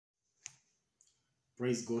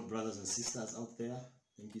Praise God, brothers and sisters out there.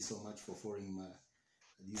 Thank you so much for following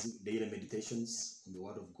these daily meditations on the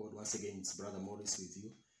Word of God. Once again, it's Brother Morris with you,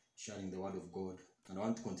 sharing the Word of God. And I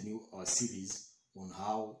want to continue our series on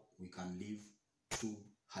how we can live true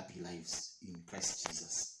happy lives in Christ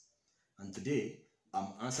Jesus. And today, I'm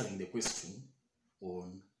answering the question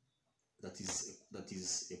on that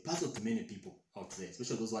is a puzzle to many people out there,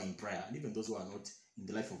 especially those who are in prayer, and even those who are not in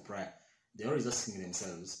the life of prayer. They're always asking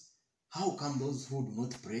themselves, how come those who do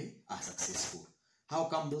not pray are successful? How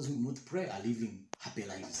come those who do not pray are living happy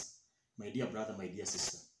lives? My dear brother, my dear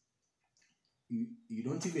sister, you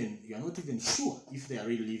are not even sure if they are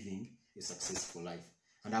really living a successful life.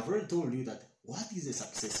 And I've already told you that what is a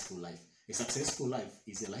successful life? A successful life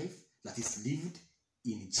is a life that is lived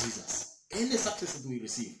in Jesus. Any success that we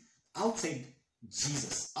receive outside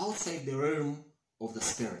Jesus, outside the realm of the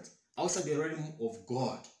Spirit, outside the realm of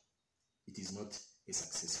God, it is not a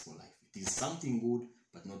successful life. It is something good,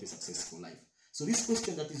 but not a successful life. So this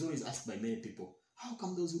question that is always asked by many people, how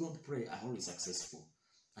come those who don't pray are always successful?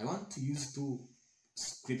 I want to use two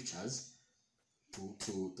scriptures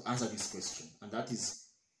to answer this question. And that is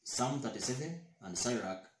Psalm 37 and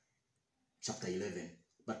Sirach chapter 11.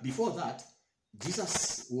 But before that,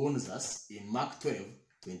 Jesus warns us in Mark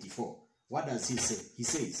 12:24. What does he say? He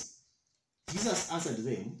says, Jesus answered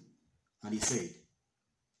them and he said,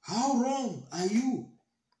 how wrong are you?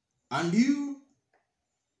 And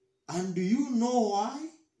do you know why?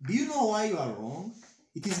 Do you know why you are wrong?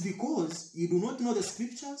 It is because you do not know the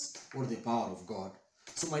scriptures or the power of God.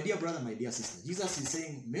 So my dear brother, my dear sister, Jesus is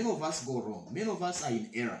saying many of us go wrong. Many of us are in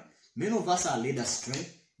error. Many of us are led astray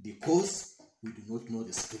because we do not know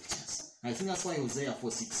the scriptures. I think that's why Hosea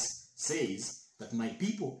 4:6 says that my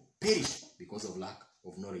people perish because of lack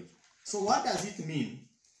of knowledge. So what does it mean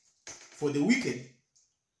for the wicked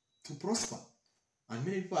to prosper? And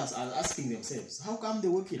many people are asking themselves, how come the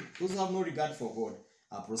wicked, those who have no regard for God,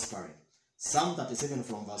 are prospering? Psalm 37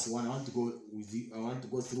 from verse 1, I want to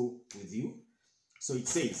go through with you. So it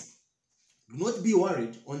says, do not be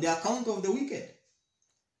worried on the account of the wicked.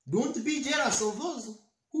 Don't be jealous of those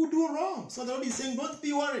who do wrong. So the Lord is saying, don't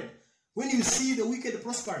be worried. When you see the wicked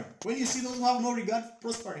prospering, when you see those who have no regard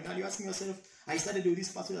prospering, and you're asking yourself, I started with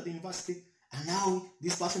this person at the university, and now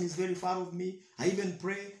this person is very far of me. I even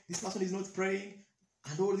pray, this person is not praying,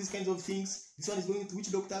 and all these kinds of things. This one is going to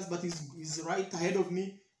witch doctors, but is right ahead of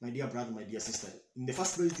me. My dear brother, my dear sister, in the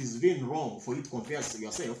first place, it is very wrong for you to compare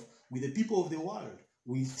yourself with the people of the world,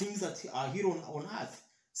 with things that are here on earth.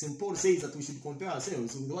 St. Paul says that we should compare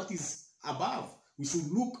ourselves with what is above. We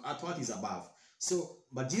should look at what is above. So,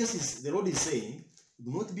 but the Lord is saying,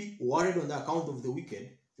 do not be worried on the account of the wicked,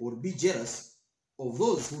 or be jealous of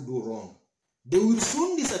those who do wrong. They will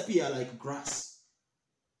soon disappear like grass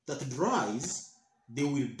that dries. They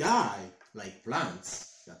will die like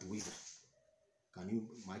plants that wither. Can you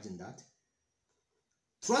imagine that?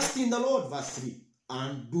 Trust in the Lord, verse 3,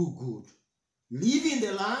 and do good. Live in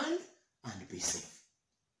the land and be safe.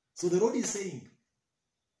 So the Lord is saying,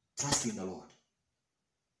 trust in the Lord.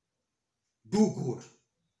 Do good,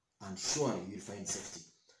 and surely you will find safety.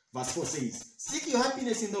 Verse 4 says, seek your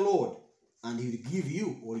happiness in the Lord, and he will give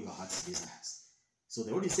you all your heart's desires. So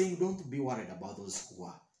the Lord is saying, don't be worried about those who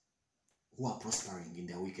are prospering in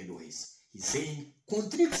their wicked ways. He's saying,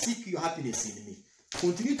 continue to seek your happiness in me.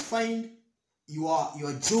 Continue to find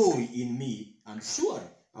your joy in me, and surely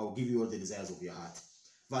I will give you all the desires of your heart.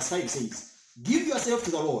 Verse 5 says, give yourself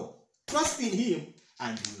to the Lord. Trust in him,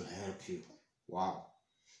 and he will help you. Wow.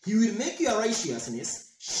 He will make your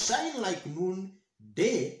righteousness shine like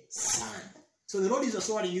noonday sun. So the Lord is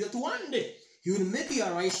assuring you that one day he will make your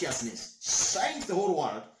righteousness shine to the whole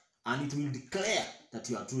world, and it will declare that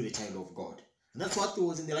you are truly a child of God. And that's what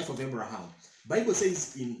was in the life of Abraham. The Bible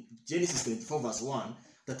says in Genesis 24 verse 1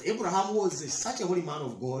 that Abraham was such a holy man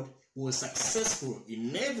of God who was successful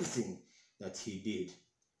in everything that he did.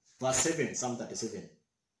 Verse 7, Psalm 37,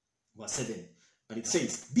 verse 7. And it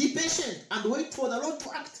says, be patient and wait for the Lord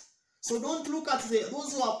to act. So don't look at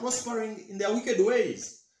those who are prospering in their wicked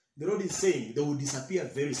ways. The Lord is saying they will disappear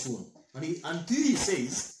very soon. Until he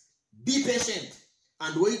says, be patient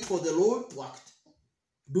and wait for the Lord to act.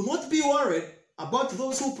 Do not be worried about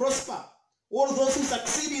those who prosper or those who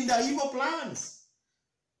succeed in their evil plans.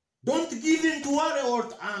 Don't give in to worry or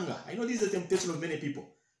to anger. I know this is a temptation of many people.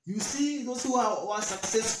 You see those who are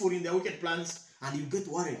successful in their wicked plans, and you get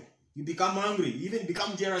worried. You become angry, you even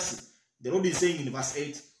become jealous. The Lord is saying in verse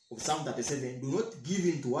 8 of Psalm 37, do not give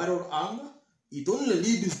in to worry or anger. It only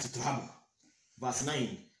leads to trouble. Verse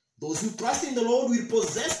 9, those who trust in the Lord will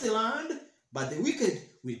possess the land, but the wicked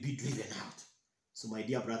will be driven out. So my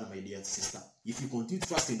dear brother, my dear sister, if you continue to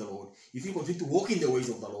trust in the Lord, if you continue to walk in the ways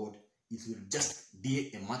of the Lord, it will just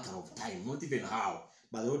be a matter of time, not even how.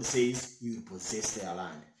 But the Lord says you will possess their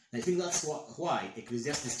land. And I think that's why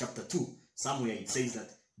Ecclesiastes chapter 2, somewhere it says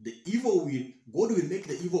that God will make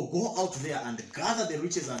the evil go out there and gather the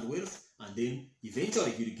riches and wealth, and then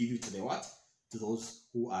eventually he will give it to the what? To those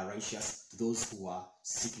who are righteous, to those who are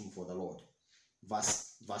seeking for the Lord.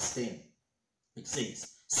 Verse 10, it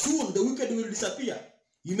says, soon the wicked will disappear.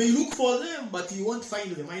 You may look for them, but you won't find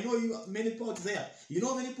them. I know many people out there. You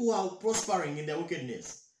know many people who are prospering in their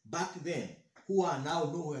wickedness back then, who are now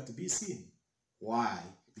nowhere to be seen. Why?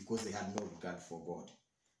 Because they had no regard for God.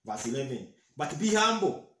 Verse 11, but be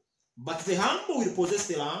humble. But the humble will possess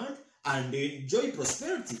the land and enjoy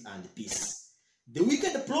prosperity and peace. The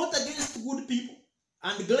wicked plot against good people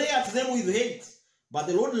and glare at them with hate. But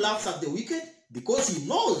the Lord laughs at the wicked because he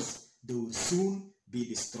knows they will soon be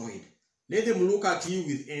destroyed. Let them look at you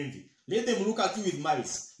with envy. Let them look at you with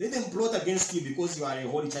malice. Let them plot against you because you are a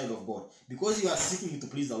holy child of God. Because you are seeking to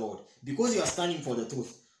please the Lord. Because you are standing for the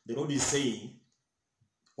truth. The Lord is saying,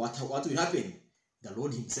 what will happen? The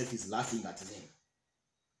Lord himself is laughing at them.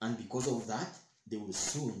 And because of that, they will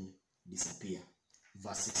soon disappear.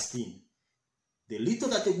 Verse 16. The little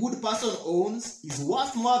that a good person owns is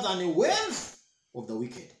worth more than the wealth of the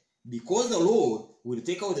wicked. Because the Lord will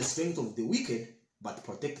take out the strength of the wicked, but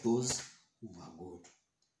protect those who are good.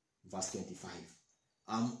 Verse 25.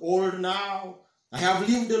 I'm old now. I have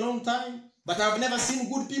lived a long time, but I have never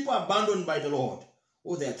seen good people abandoned by the Lord,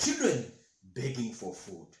 or their children begging for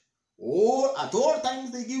food. Or at all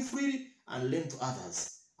times they give freely and lend to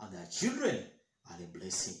others, and their children are a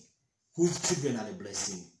blessing. Whose children are a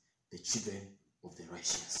blessing? The children of the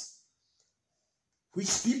righteous.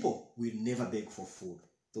 Which people will never beg for food?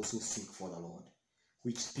 Those who seek for the Lord.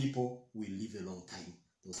 Which people will live a long time?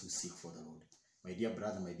 Those who seek for the Lord. My dear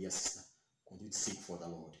brother, my dear sister, continue to seek for the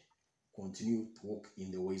Lord. Continue to walk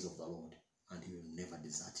in the ways of the Lord, and he will never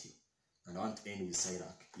desert you. And I want to end with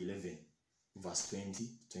Sirach 11, verse 20,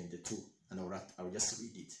 22. And I'll just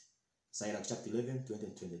read it. Sirach chapter 11, 20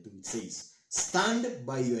 and 22. It says, stand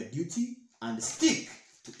by your duty and stick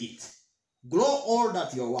to it. Grow old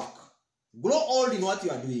at your work. Grow old in what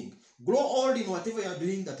you are doing. Grow old in whatever you are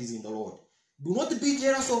doing that is in the Lord. Do not be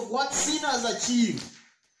jealous of what sinners achieve.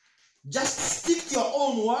 Just stick to your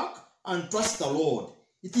own work and trust the Lord.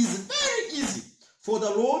 It is very easy for the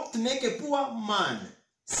Lord to make a poor man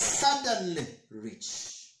suddenly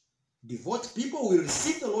rich. Devout people will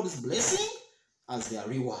receive the Lord's blessing as their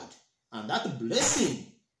reward. And that blessing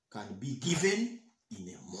can be given in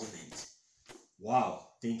a moment. Wow.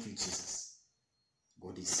 Thank you, Jesus.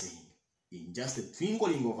 God is saying, in just a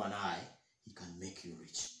twinkling of an eye, he can make you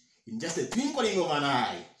rich. In just a twinkling of an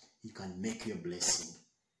eye, he can make you a blessing.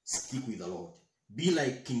 Stick with the Lord. Be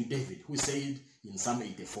like King David, who said in Psalm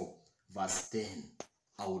 84, verse 10,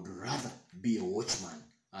 I would rather be a watchman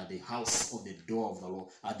at the house of the door of the Lord,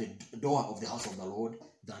 at the door of the house of the Lord,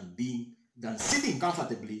 than sitting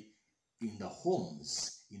comfortably in the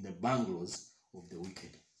homes, in the bungalows of the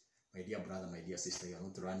wicked. My dear brother, my dear sister, you are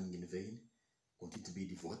not running in vain. Continue to be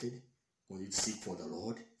devoted. Continue to seek for the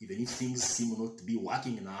Lord. Even if things seem not to be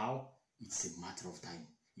working now, it's a matter of time.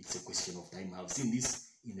 It's a question of time. I've seen this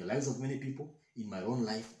in the lives of many people, in my own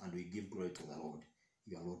life, and we give glory to the Lord.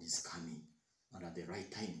 Your Lord is coming, and at the right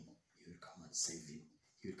time, he will come and save you.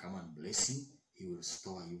 He will come and bless you. He will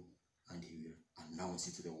restore you, and he will announce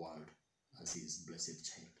you to the world as his blessed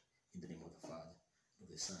child. In the name of the Father, of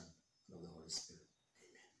the Son, and of the Holy Spirit.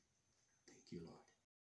 Amen. Thank you, Lord.